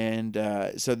 and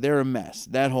so they're a mess.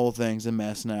 That whole thing's a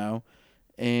mess now,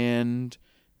 and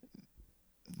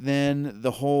then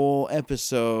the whole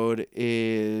episode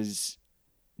is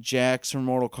Jax from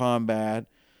Mortal Kombat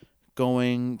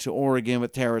going to Oregon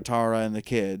with Tara and the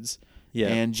kids. Yeah.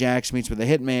 And Jax meets with the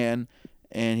hitman,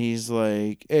 and he's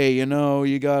like, "Hey,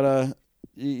 you gotta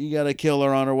kill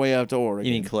her on her way out to Oregon."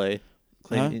 You mean Clay?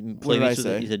 Clay, Huh? Clay What did I meets with-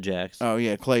 say? He said Jax. Oh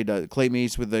yeah, Clay does. Clay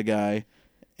meets with the guy,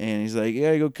 and he's like,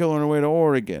 "Yeah, go kill her on her way to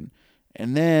Oregon."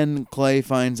 And then Clay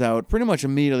finds out pretty much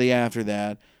immediately after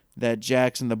that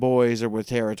Jax and the boys are with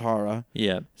Tara.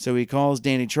 Yeah. So he calls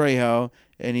Danny Trejo,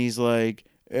 and he's like,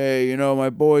 "Hey, my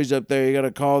boys up there. You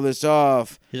gotta call this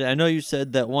off." He's like, I know you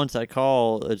said that once I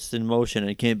call, it's in motion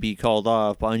and it can't be called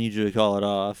off, but I need you to call it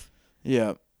off.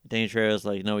 Yeah. Danny Trejo's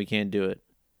like, no, we can't do it.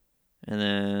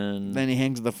 And Then he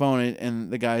hangs up the phone,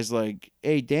 and the guy's like,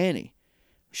 "Hey, Danny,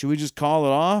 should we just call it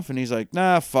off?" And he's like,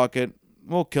 "Nah, fuck it.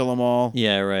 We'll kill them all."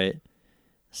 yeah, right.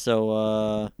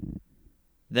 So,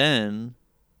 then,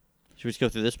 should we just go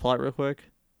through this plot real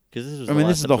quick? Because this was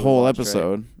This is the whole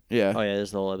episode. Yeah. Oh, yeah, this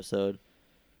is the whole episode.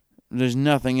 There's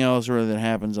nothing else really that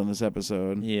happens on this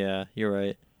episode. Yeah, you're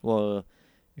right. Well,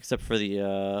 except for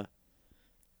the,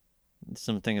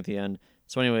 something at the end.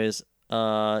 So anyways,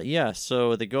 yeah,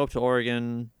 so they go up to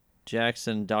Oregon,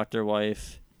 Jackson, Dr.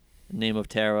 Wife, name of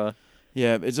Tara.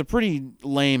 Yeah, it's a pretty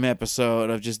lame episode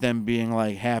of just them being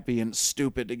like happy and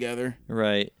stupid together.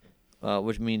 Right.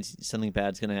 Which means something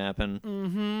bad's going to happen.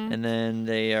 Mm-hmm. And then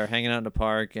they are hanging out in the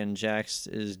park, and Jax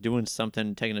is doing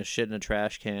something, taking a shit in a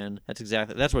trash can.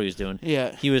 That's what he was doing.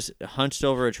 Yeah. He was hunched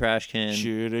over a trash can.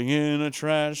 Shooting in a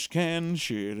trash can,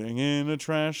 shooting in a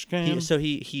trash can.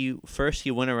 He first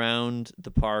went around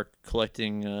the park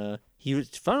collecting. He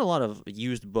found a lot of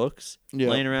used books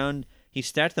laying around. He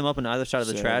stacked them up on either side of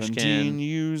the trash 17 can.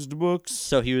 used books.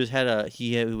 So he was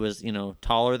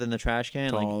taller than the trash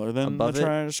can, Taller than above the it,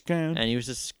 trash can. and he was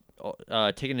just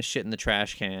taking a shit in the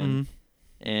trash can,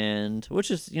 Mm-hmm. and which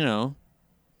is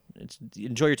it's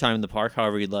enjoy your time in the park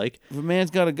however you'd like. If a man's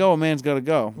got to go, a man's got to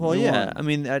go. Well, Move yeah, on. I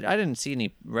mean, I didn't see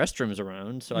any restrooms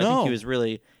around, so I No. think he was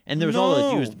really, and there was all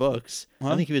those No. used books. Huh?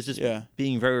 I think he was just Yeah.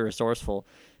 being very resourceful.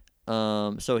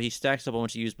 So he stacks up a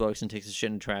bunch of used books and takes a shit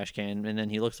in a trash can, and then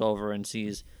he looks over and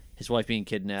sees his wife being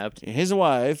kidnapped, His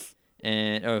wife.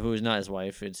 or who is not his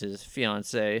wife, it's his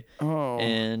fiance. Oh.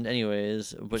 And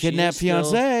anyways, but Kidnapped she is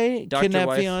still fiance. Dr. Kidnapped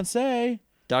Wife. fiance.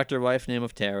 Dr. Wife, name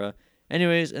of Tara.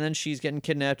 Anyways, and then she's getting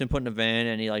kidnapped and put in a van,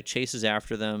 and he chases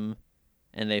after them,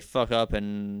 and they fuck up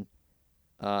and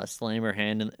slam her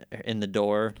hand in the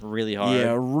door really hard.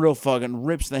 Yeah, real fucking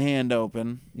rips the hand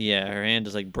open. Yeah, her hand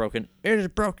is broken. It is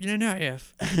broken in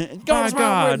half. God's my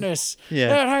God. witness. Yeah.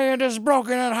 That hand is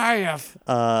broken in half.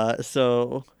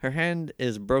 So her hand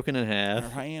is broken in half. Her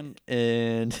hand.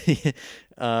 And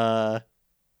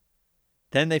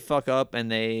then they fuck up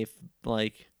and they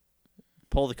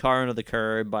pull the car into the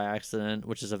curb by accident,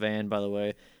 which is a van, by the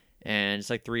way. And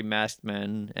it's 3 masked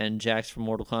men, and Jax from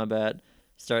Mortal Kombat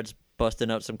starts busting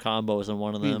up some combos on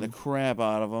one of Beating them. the crap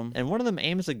out of him. And one of them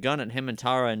aims a gun at him and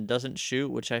Tara and doesn't shoot,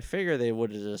 which I figure they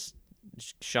would have just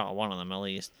shot one of them at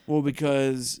least. Well,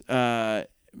 because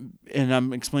and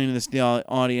I'm explaining this to the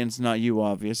audience, not you,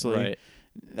 obviously. Right.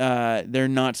 They're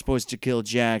not supposed to kill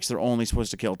Jax. They're only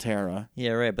supposed to kill Tara.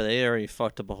 Yeah, right. But they already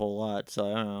fucked up a whole lot, so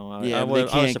I don't know. Yeah, I they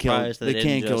was can't kill. surprised that They didn't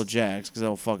can't kill just- Jax because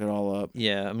they'll fuck it all up.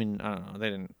 Yeah, I mean, I don't know. They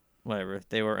didn't. Whatever.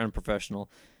 They were unprofessional.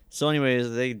 So,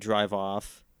 anyways, they drive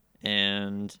off,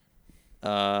 and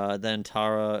then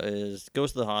Tara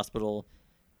goes to the hospital,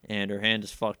 and her hand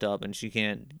is fucked up, and she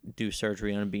can't do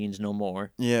surgery on Beans no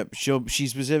more. Yep.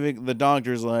 She's specific. The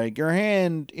doctor's like, your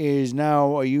hand is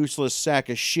now a useless sack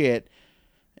of shit.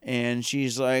 And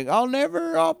she's like, I'll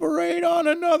never operate on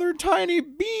another tiny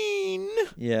bean.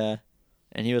 Yeah.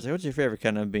 And he was like, what's your favorite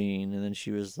kind of bean? And then she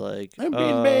was like, And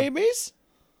bean babies.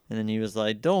 And then he was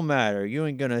like, don't matter. You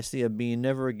ain't going to see a bean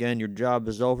never again. Your job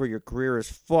is over. Your career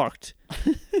is fucked.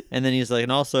 And then he's like,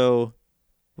 and also,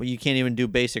 well, you can't even do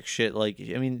basic shit. Like,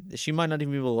 I mean, she might not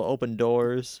even be able to open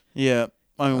doors. Yeah.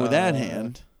 I mean, with that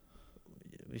hand.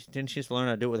 Didn't she just learn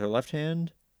how to do it with her left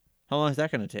hand? How long is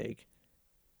that going to take?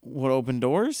 What, open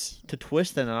doors? To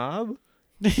twist the knob?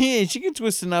 Yeah, she can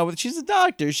twist a knob with. She's a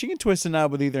doctor. She can twist a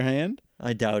knob with either hand.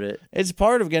 I doubt it. It's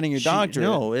part of getting your doctorate.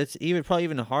 No, it's probably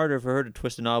even harder for her to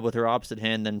twist a knob with her opposite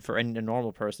hand than for any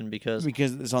normal person because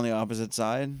it's on the opposite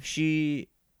side. she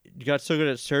got so good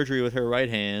at surgery with her right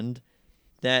hand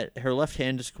that her left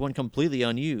hand just went completely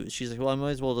unused. She's like, well, I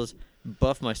might as well just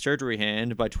buff my surgery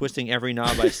hand by twisting every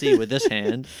knob I see with this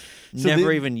hand. So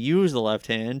Never even use the left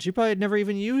hand. She probably never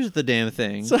even used the damn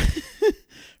thing. So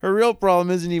her real problem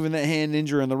isn't even that hand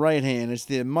injury on the right hand. It's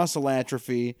the muscle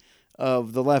atrophy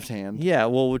of the left hand. Yeah,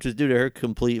 well, which is due to her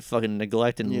complete fucking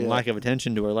neglect and lack of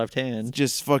attention to her left hand.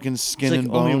 Just fucking skin It's like,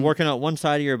 and bone. you're working out one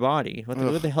side of your body. What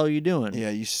the hell are you doing? Yeah,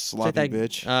 you It's sloppy like that,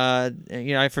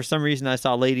 bitch. for some reason I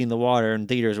saw Lady in the Water in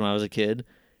theaters when I was a kid.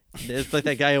 It's like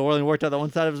that guy who only worked out that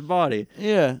one side of his body.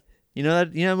 Yeah. You know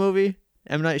that movie?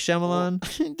 M. Night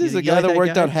Shyamalan? There's You a guy like that that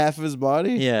worked guy? out half of his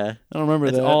body? Yeah. I don't remember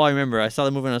That's that. all I remember. I saw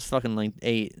the movie when I was fucking like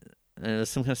 8. And it was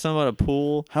something about a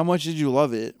pool. How much did you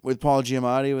love it? With Paul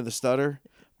Giamatti with the stutter?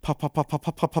 Paul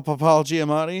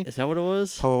Giamatti? Is that what it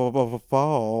was?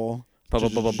 Paul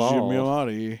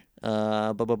Giamatti.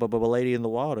 Lady in the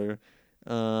Water.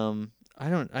 I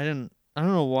don't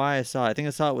know why I saw it. I think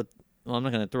I saw it with. Well, I'm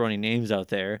not gonna throw any names out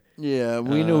there. Yeah,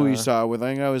 we knew who you saw it with. I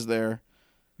think I was there.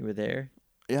 You were there.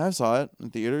 Yeah, I saw it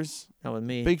in theaters. Not with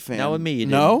me. Big fan. Not with me. You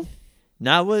didn't. No?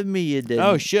 Not with me. You didn't.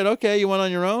 Oh, shit. Okay, you went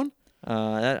on your own?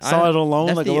 Saw Saw it alone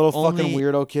that's like a the little only- fucking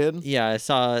weirdo kid? Yeah, I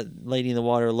saw Lady in the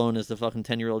Water alone as the fucking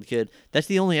 10-year-old kid. That's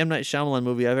the only M. Night Shyamalan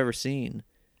movie I've ever seen.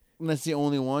 And that's the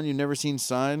only one? You've never seen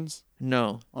Signs?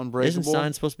 No. Unbreakable? Isn't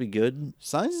Signs supposed to be good?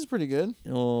 Signs is pretty good.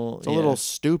 Well, It's a little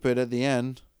stupid at the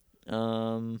end.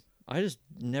 I just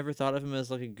never thought of him as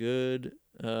like a good.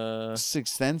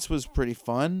 Sixth Sense was pretty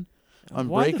fun. Why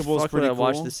the Unbreakable's fuck pretty would I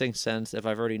watch cool. The Sixth Sense if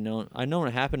I've already known? I know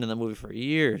what happened in that movie for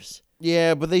years.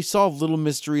 Yeah, but they solve little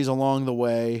mysteries along the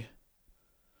way.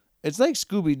 It's like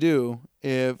Scooby-Doo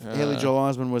if Haley Joel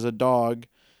Osment was a dog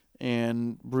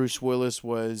and Bruce Willis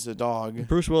was a dog.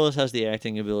 Bruce Willis has the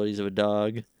acting abilities of a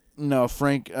dog. No,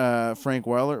 Frank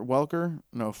Welker?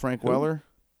 No, Frank Weller.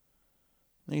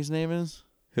 I think his name is.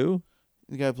 Who?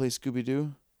 The guy who plays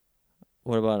Scooby-Doo.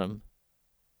 What about him?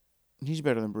 He's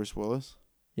better than Bruce Willis.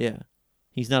 Yeah.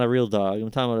 He's not a real dog. I'm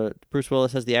talking about Bruce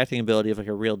Willis has the acting ability of like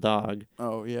a real dog.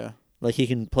 Oh, yeah. Like he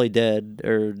can play dead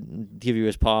or give you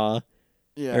his paw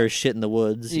Yeah. or shit in the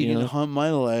woods. You You can know? hump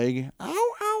my leg. Ow,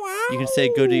 ow, ow. You can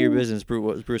say go do your business,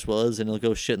 Bruce Willis, and he'll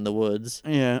go shit in the woods.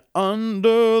 Yeah.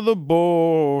 Under the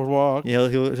boardwalk. Yeah,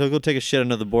 he'll go take a shit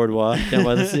under the boardwalk down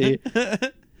by the sea.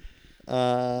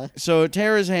 So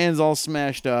Tara's hand's all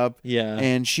smashed up. Yeah.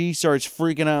 And she starts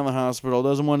freaking out in the hospital,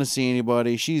 doesn't want to see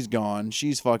anybody. She's gone.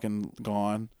 She's fucking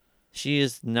gone. She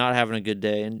is not having a good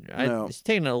day, and No. she's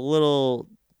taking it a little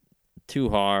too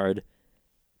hard.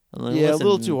 I'm like, Yeah, listen, a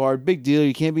little too hard. Big deal.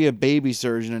 You can't be a baby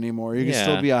surgeon anymore. You can Yeah.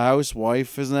 still be a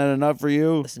housewife. Isn't that enough for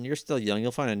you? Listen, you're still young.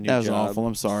 You'll find a new That was job. awful.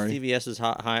 I'm sorry. CVS is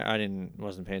high. I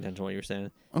wasn't paying attention to what you were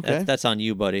saying. Okay. That's on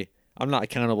you, buddy. I'm not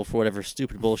accountable for whatever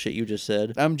stupid bullshit you just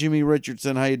said. I'm Jimmy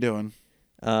Richardson. How you doing?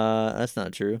 That's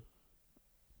not true.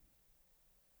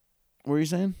 What were you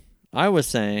saying? I was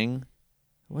saying,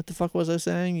 what the fuck was I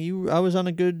saying? I was on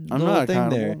a good I'm little not thing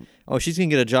there. accountable. Oh, she's gonna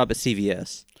get a job at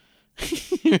CVS.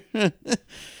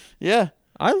 Yeah.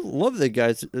 I love the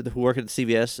guys who work at the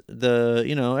CVS.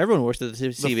 Everyone works at the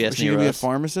CVS She near gonna be a us.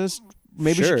 pharmacist?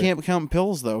 maybe Sure. she can't count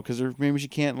pills though, because maybe she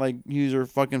can't like use her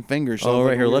fucking fingers. Oh,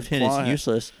 right. Her left left hand is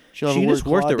useless. She'll She have a can just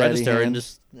weird work the claw daddy register and hand.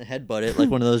 just headbutt it like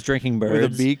one of those drinking birds.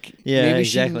 With a beak. Yeah, maybe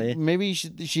exactly. Maybe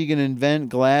she can invent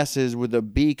glasses with a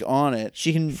beak on it.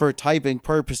 She can for typing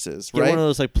purposes, get right? one of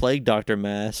those like plague doctor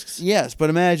masks. Yes, but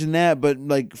imagine that, but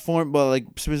like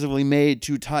specifically made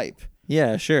to type.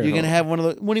 Yeah, sure. You're gonna have one of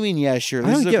those. What do you mean? Yeah, sure.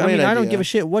 This is a I great mean, I don't idea. give a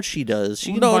shit what she does.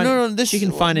 She can No. she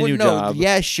can find a new job.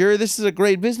 Yeah, sure. This is a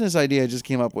great business idea I just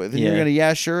came up with. And you're Yeah.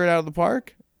 gonna sure it out of the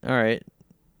park? All right.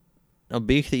 A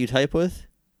beak that you type with?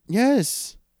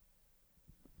 Yes.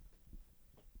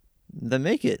 Then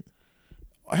make it.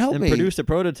 Help And me. produce a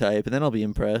prototype, and then I'll be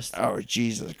impressed. Oh,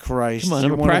 Jesus Christ. Come on,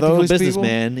 You're I'm a one of practical those people?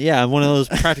 businessman. Yeah, I'm one of those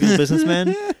practical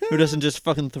businessmen who doesn't just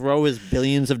fucking throw his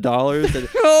billions of dollars at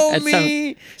Throw at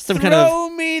me. some kind of Throw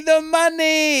me the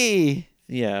money.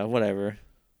 yeah, whatever.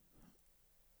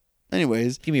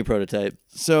 Anyways, Give me a prototype.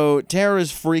 so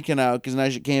Tara's freaking out because now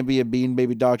she can't be a bean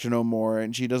baby doctor no more,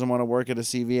 and she doesn't want to work at a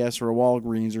CVS or a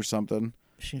Walgreens or something.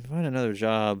 She can find another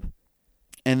job.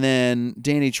 And then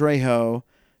Danny Trejo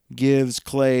gives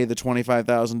Clay the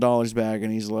 $25,000 back, and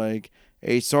he's like,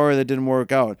 "Hey, sorry that didn't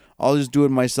work out. I'll just do it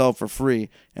myself for free."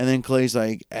 And then Clay's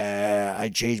like, "I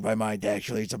changed my mind.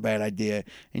 Actually, it's a bad idea."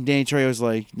 And Danny Trejo's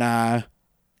like, "Nah,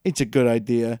 it's a good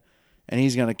idea," and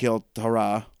he's gonna kill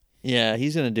Tara. Yeah,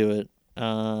 he's gonna do it.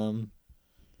 And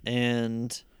then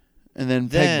Peg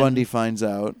Then- Bundy finds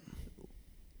out.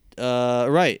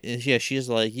 right, yeah, she's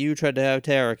like, you tried to have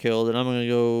Tara killed, and I'm gonna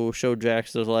go show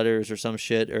Jax those letters or some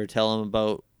shit, or tell him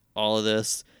about all of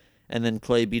this. And then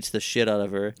Clay beats the shit out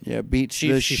of her. Yeah, beats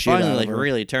She the she shit finally out like of her.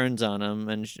 really turns on him,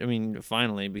 and I mean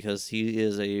finally, because he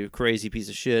is a crazy piece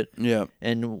of shit, Yeah.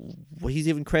 and he's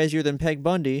even crazier than Peg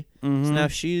Bundy. Mhm. So now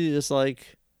she is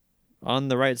like on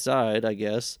the right side, I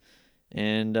guess,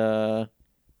 and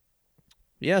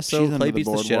yeah. So She's Clay under the beats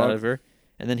the shit out boardwalk. of her,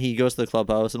 and then he goes to the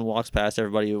clubhouse and walks past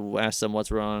everybody who asks him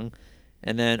what's wrong,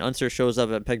 and then Unser shows up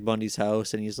at Peg Bundy's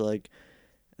house, and he's like,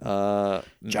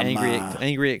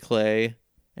 angry at Clay.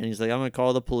 And he's like, I'm gonna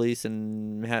call the police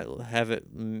and have it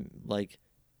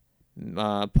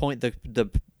point the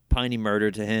Piney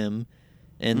murder to him.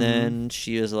 And then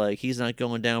she is like, he's not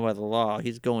going down by the law.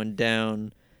 He's going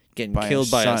down, getting By a killed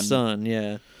by a son. son.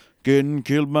 Yeah. Getting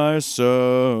killed by a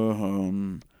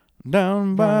son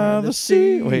down by the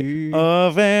sea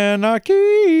of anarchy.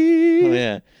 Oh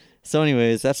yeah. So,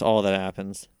 anyways, that's all that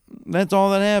happens. That's all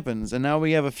that happens. And now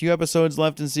we have a few episodes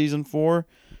left in season 4,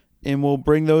 and we'll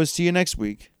bring those to you next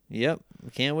week. Yep.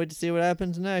 Can't wait to see what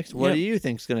happens next. What Yep. do you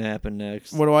think's gonna happen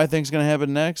next? What do I think's going to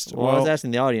happen next? Well, I was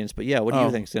asking the audience, but yeah, what do you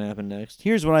think's gonna happen next?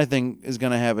 Here's what I think is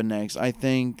going to happen next. I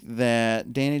think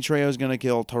that Danny Trejo is going to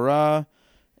kill Tara,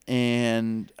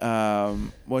 and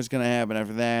what's going to happen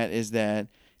after that is that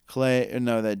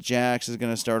that Jax is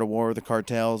going to start a war with the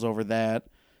cartels over that,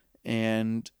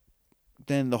 and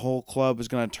then the whole club is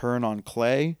going to turn on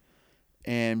Clay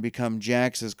and become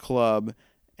Jax's club,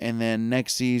 and then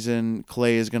next season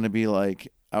Clay is going to be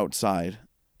like outside,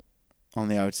 on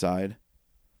the outside.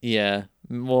 Yeah.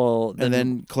 Well, And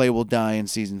then Clay will die in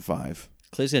season 5.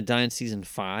 Clay's gonna die in season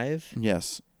 5.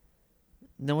 Yes.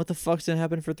 Then what the fuck's gonna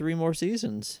happen for 3 more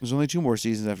seasons? There's only 2 more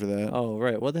seasons after that. Oh,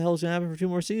 right. What the hell's gonna happen for 2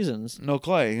 more seasons? No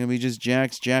Clay. It's going to be just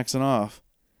Jackson off.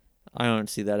 I don't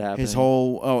see that happening. His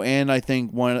whole and I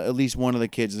think at least one of the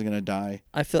kids is going to die.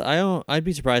 I'd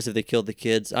be surprised if they killed the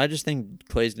kids. I just think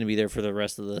Clay's gonna be there for the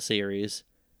rest of the series.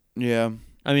 Yeah.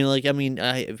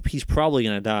 He's probably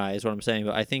gonna die, is what I'm saying.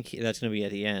 But I think that's gonna be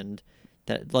at the end.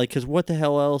 Because what the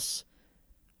hell else?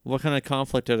 What kind of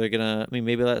conflict are they gonna? I mean,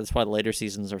 maybe that's why the later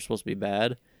seasons are supposed to be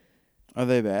bad. Are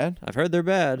they bad? I've heard they're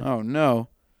bad. Oh no.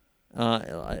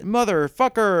 I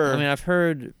Motherfucker. mean, I've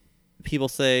heard people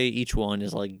say each one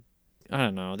is like, I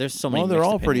don't know. There's so many. Well, they're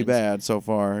mixed all pretty opinions. bad so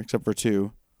far, except for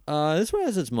 2. This one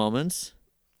has its moments.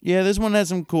 Yeah, this one has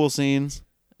some cool scenes,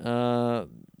 But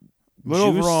but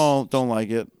overall, don't like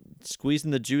it.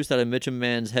 squeezing the juice out of Mitchum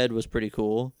Man's head was pretty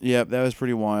cool. Yep, that was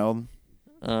pretty wild.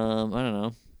 I don't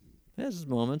know. It has its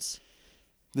moments.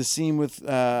 The scene with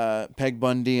Peg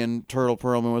Bundy and Turtle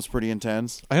Pearlman was pretty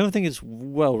intense. I don't think it's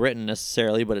well written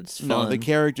necessarily, but it's fun. No, the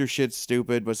character shit's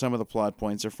stupid, but some of the plot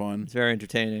points are fun. It's very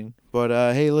entertaining. But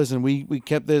hey, listen, we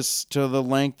kept this to the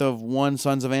length of one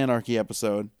Sons of Anarchy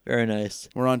episode. Very nice.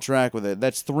 We're on track with it.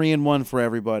 That's 3 in 1 for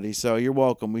everybody, so you're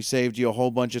welcome. We saved you a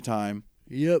whole bunch of time.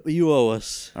 Yep, you owe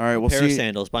us. All right, we'll pair of see.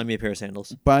 sandals. Buy me a pair of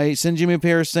sandals. Send Jimmy a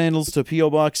pair of sandals to P.O.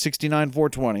 Box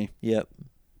 69420. Yep.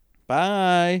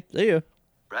 Bye. See ya.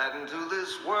 Right into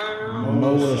this world.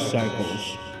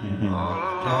 Motorcycles,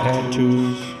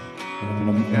 tattoos, and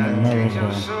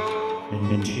America,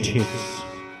 and chicks,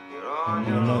 and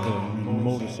another in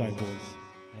motorcycles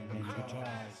and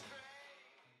guitars.